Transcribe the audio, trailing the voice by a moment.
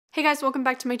Hey guys, welcome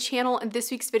back to my channel. In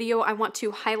this week's video, I want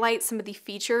to highlight some of the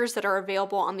features that are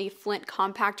available on the Flint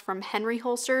Compact from Henry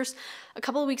Holsters. A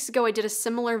couple of weeks ago, I did a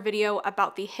similar video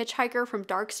about the Hitchhiker from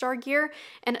Darkstar Gear,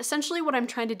 and essentially what I'm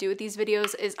trying to do with these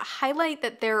videos is highlight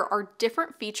that there are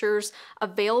different features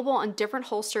available on different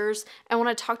holsters. I want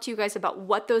to talk to you guys about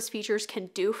what those features can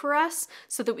do for us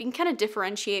so that we can kind of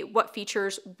differentiate what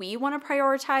features we want to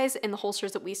prioritize in the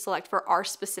holsters that we select for our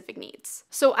specific needs.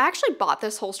 So I actually bought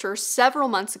this holster several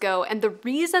months ago, and the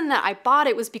reason that I bought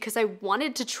it was because I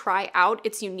wanted to try out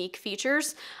its unique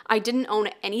features. I didn't own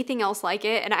anything else like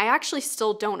it, and I actually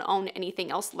still don't own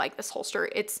anything else like this holster.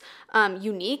 It's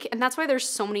unique, and that's why there's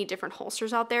so many different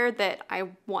holsters out there that I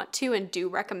want to and do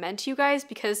recommend to you guys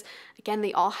because, again,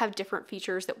 they all have different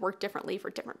features that work differently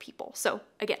for different people. So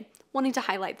again, wanting to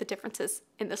highlight the differences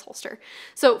in this holster.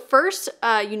 So first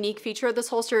unique feature of this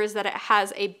holster is that it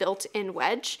has a built-in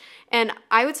wedge, and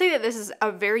I would say that this is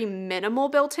a very minimal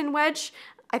built-in wedge.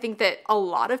 I think that a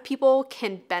lot of people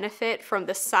can benefit from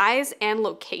the size and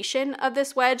location of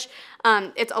this wedge.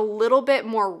 It's a little bit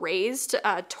more raised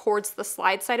towards the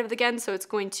slide side of the gun, so it's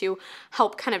going to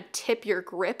help kind of tip your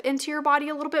grip into your body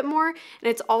a little bit more. And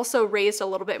it's also raised a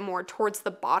little bit more towards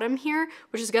the bottom here,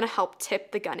 which is going to help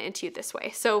tip the gun into you this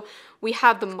way. So we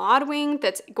have the mod wing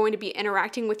that's going to be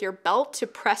interacting with your belt to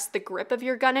press the grip of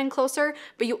your gun in closer,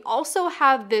 but you also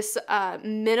have this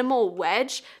minimal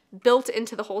wedge built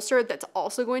into the holster that's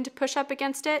also going to push up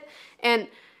against it. And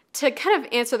to kind of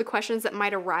answer the questions that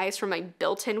might arise from a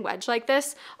built-in wedge like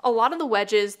this, a lot of the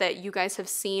wedges that you guys have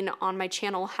seen on my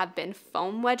channel have been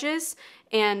foam wedges.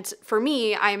 And for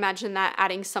me, I imagine that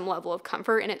adding some level of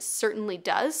comfort, and it certainly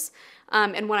does.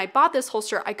 And when I bought this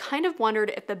holster, I kind of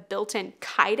wondered if the built-in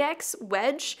Kydex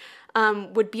wedge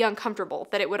would be uncomfortable,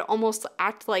 that it would almost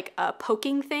act like a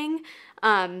poking thing.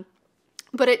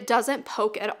 But it doesn't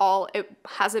poke at all. It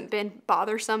hasn't been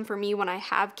bothersome for me when I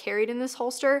have carried in this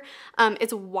holster.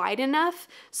 It's wide enough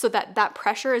so that that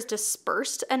pressure is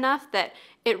dispersed enough that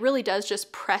it really does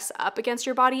just press up against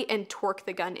your body and torque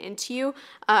the gun into you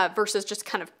versus just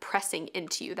kind of pressing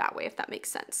into you that way, if that makes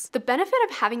sense. The benefit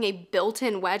of having a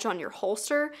built-in wedge on your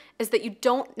holster is that you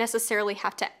don't necessarily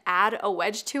have to add a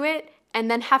wedge to it and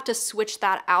then have to switch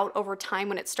that out over time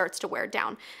when it starts to wear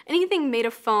down. Anything made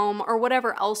of foam or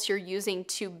whatever else you're using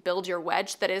to build your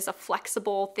wedge that is a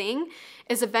flexible thing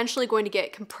is eventually going to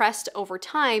get compressed over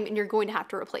time, and you're going to have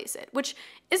to replace it, which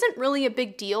isn't really a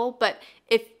big deal, but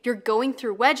if you're going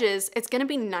through wedges, it's gonna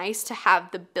be nice to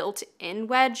have the built-in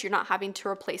wedge. You're not having to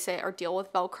replace it or deal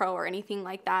with Velcro or anything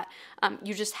like that.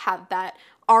 You just have that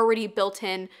already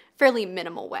built-in, fairly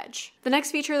minimal wedge. The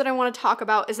next feature that I want to talk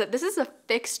about is that this is a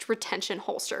fixed retention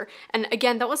holster. And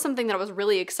again, that was something that I was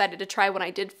really excited to try when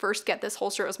I did first get this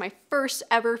holster. It was my first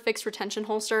ever fixed retention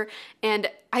holster, and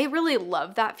I really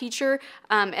love that feature.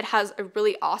 It has a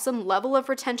really awesome level of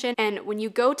retention, and when you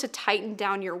go to tighten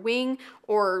down your wing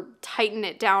or tighten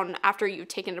it down after you've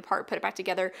taken it apart, put it back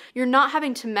together, you're not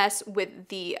having to mess with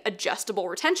the adjustable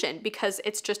retention because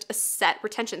it's just a set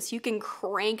retention. So you can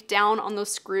crank down on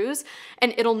those screws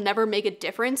and it'll never make a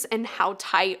difference in how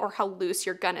tight or how loose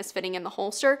your gun is fitting in the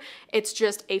holster. It's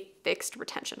just a fixed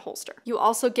retention holster. You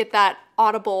also get that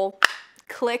audible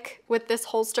click with this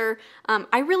holster.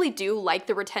 I really do like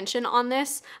the retention on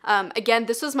this. Again,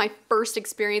 this was my first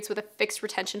experience with a fixed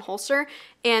retention holster,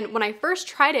 and when I first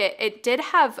tried it, it did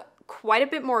have quite a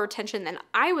bit more retention than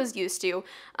I was used to,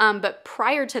 but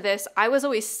prior to this, I was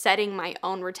always setting my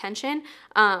own retention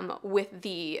with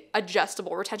the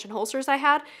adjustable retention holsters I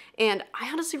had, and I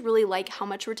honestly really like how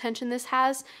much retention this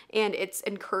has, and it's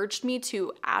encouraged me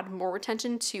to add more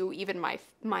retention to even my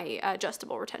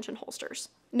adjustable retention holsters.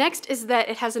 Next is that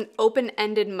it has an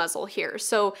open-ended muzzle here.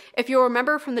 So if you'll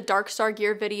remember from the Darkstar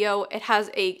Gear video, it has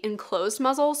a enclosed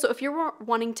muzzle. So if you're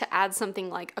wanting to add something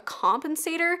like a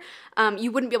compensator,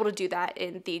 you wouldn't be able to do that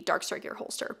in the Darkstar Gear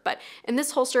holster. But in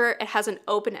this holster, it has an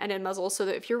open-ended muzzle so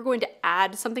that if you're going to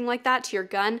add something like that to your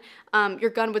gun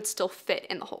would still fit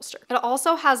in the holster. It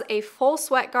also has a full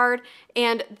sweat guard,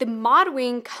 and the mod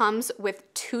wing comes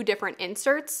with two different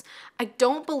inserts. I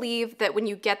don't believe that when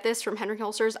you get this from Henry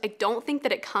Holsters, I don't think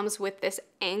that it comes with this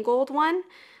angled one.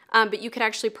 But you can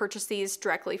actually purchase these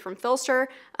directly from Filster,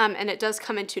 and it does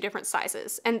come in two different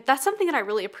sizes. And that's something that I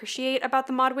really appreciate about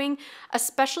the mod wing,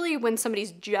 especially when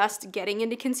somebody's just getting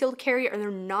into concealed carry or they're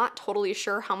not totally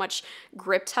sure how much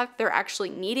grip tuck they're actually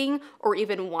needing or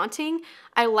even wanting.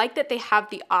 I like that they have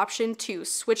the option to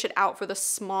switch it out for the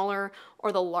smaller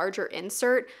or the larger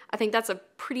insert. I think that's a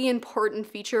pretty important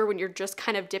feature when you're just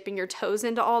kind of dipping your toes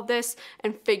into all this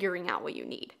and figuring out what you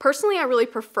need. Personally, I really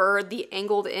prefer the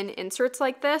angled in inserts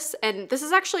like this, and this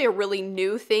is actually a really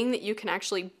new thing that you can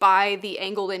actually buy the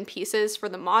angled in pieces for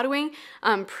the Mod Wing.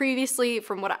 Previously,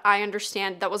 from what I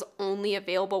understand, that was only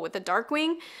available with the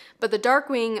Darkwing, but the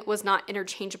Darkwing was not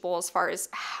interchangeable as far as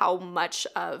how much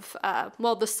of,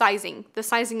 well, the sizing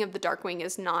of the Darkwing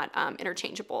is not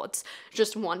interchangeable. It's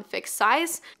just one fixed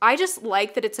size. I just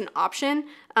like that it's an option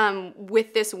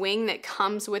with this wing that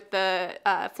comes with the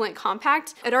Flint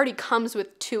Compact. It already comes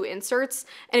with 2 inserts,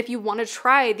 and if you want to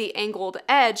try the angled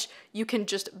edge, you can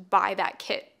just buy that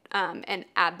kit and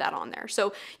add that on there.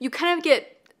 So you kind of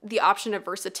get the option of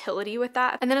versatility with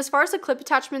that. And then as far as the clip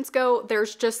attachments go,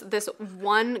 there's just this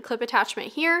one clip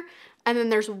attachment here, and then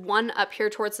there's one up here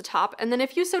towards the top. And then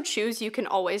if you so choose, you can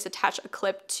always attach a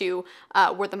clip to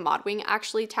where the Mod Wing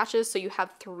actually attaches. So you have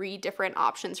 3 different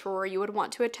options for where you would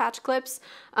want to attach clips.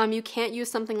 You can't use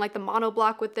something like the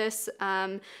monoblock with this.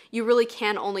 You really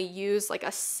can only use like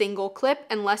a single clip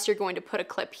unless you're going to put a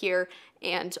clip here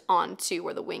and onto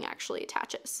where the wing actually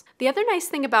attaches. The other nice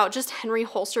thing about just Henry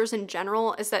holsters in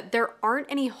general is that there aren't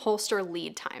any holster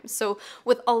lead times. So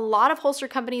with a lot of holster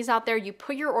companies out there, you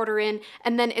put your order in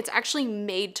and then it's actually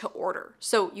made to order.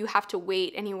 So you have to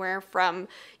wait anywhere from,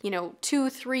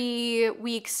 2-3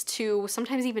 weeks to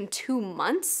sometimes even 2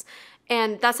 months.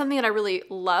 And that's something that I really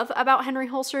love about Henry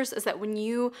holsters, is that when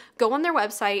you go on their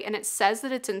website and it says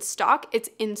that it's in stock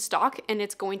and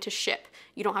it's going to ship.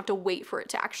 You don't have to wait for it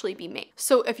to actually be made.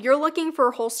 So if you're looking for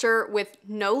a holster with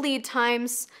no lead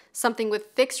times, something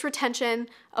with fixed retention,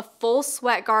 a full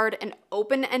sweat guard, an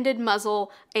open-ended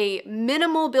muzzle, a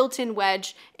minimal built-in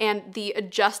wedge, and the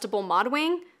adjustable Mod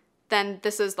Wing, then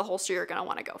this is the holster you're gonna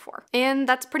wanna go for. And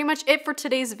that's pretty much it for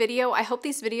today's video. I hope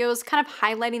these videos kind of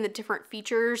highlighting the different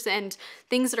features and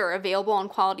things that are available on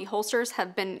quality holsters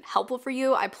have been helpful for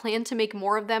you. I plan to make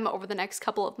more of them over the next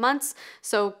couple of months,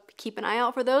 so keep an eye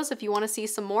out for those if you wanna see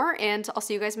some more, and I'll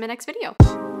see you guys in my next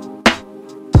video.